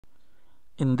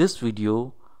In this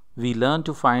video, we learn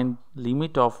to find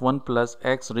limit of 1 plus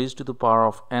x raised to the power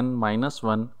of n minus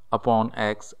 1 upon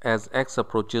x as x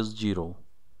approaches 0.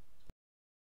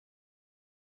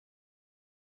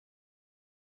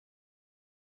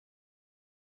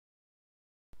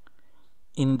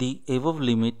 In the above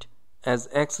limit, as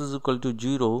x is equal to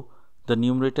 0, the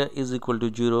numerator is equal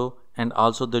to 0 and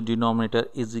also the denominator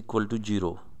is equal to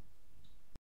 0.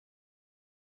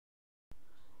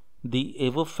 The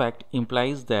above fact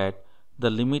implies that the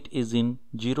limit is in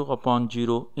 0 upon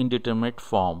 0 indeterminate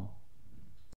form.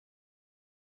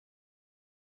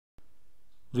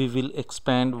 We will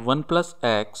expand 1 plus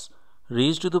x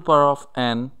raised to the power of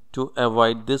n to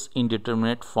avoid this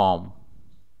indeterminate form.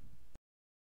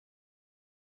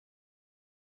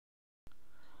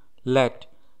 Let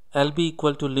L be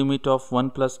equal to limit of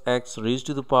 1 plus x raised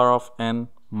to the power of n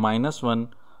minus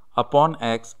 1 upon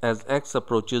x as x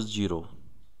approaches 0.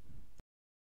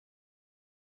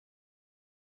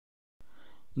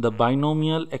 The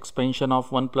binomial expansion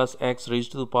of 1 plus x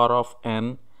raised to the power of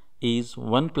n is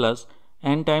 1 plus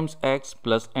n times x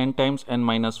plus n times n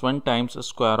minus 1 times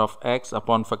square of x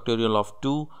upon factorial of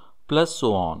 2 plus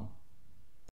so on.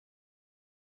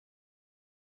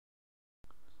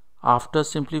 After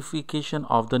simplification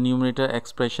of the numerator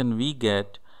expression, we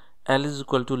get L is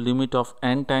equal to limit of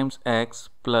n times x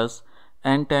plus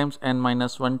n times n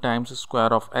minus 1 times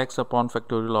square of x upon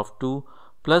factorial of 2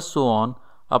 plus so on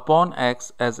upon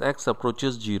x as x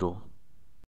approaches 0.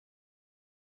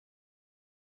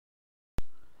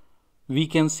 We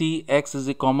can see x is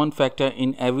a common factor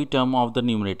in every term of the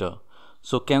numerator.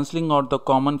 So cancelling out the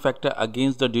common factor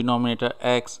against the denominator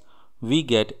x, we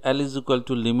get L is equal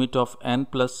to limit of n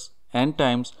plus n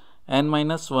times n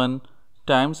minus 1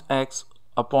 times x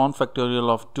upon factorial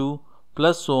of 2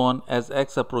 plus so on as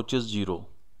x approaches 0.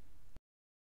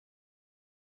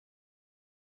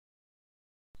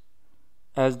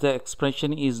 As the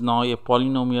expression is now a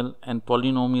polynomial and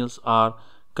polynomials are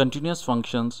continuous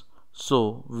functions,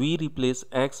 so we replace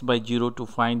x by 0 to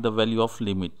find the value of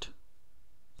limit.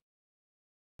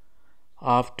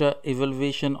 After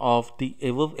evaluation of the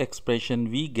above expression,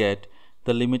 we get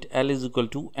the limit L is equal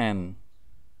to n.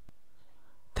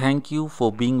 Thank you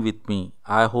for being with me.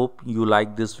 I hope you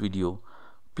like this video.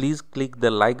 Please click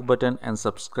the like button and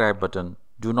subscribe button.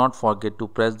 Do not forget to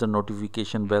press the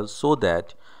notification bell so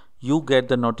that you get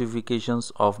the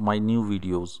notifications of my new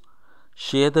videos.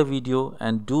 Share the video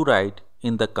and do write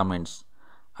in the comments.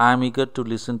 I am eager to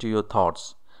listen to your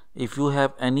thoughts. If you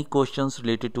have any questions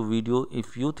related to video,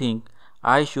 if you think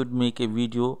I should make a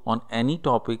video on any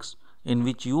topics in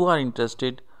which you are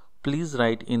interested, please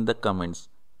write in the comments.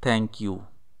 Thank you.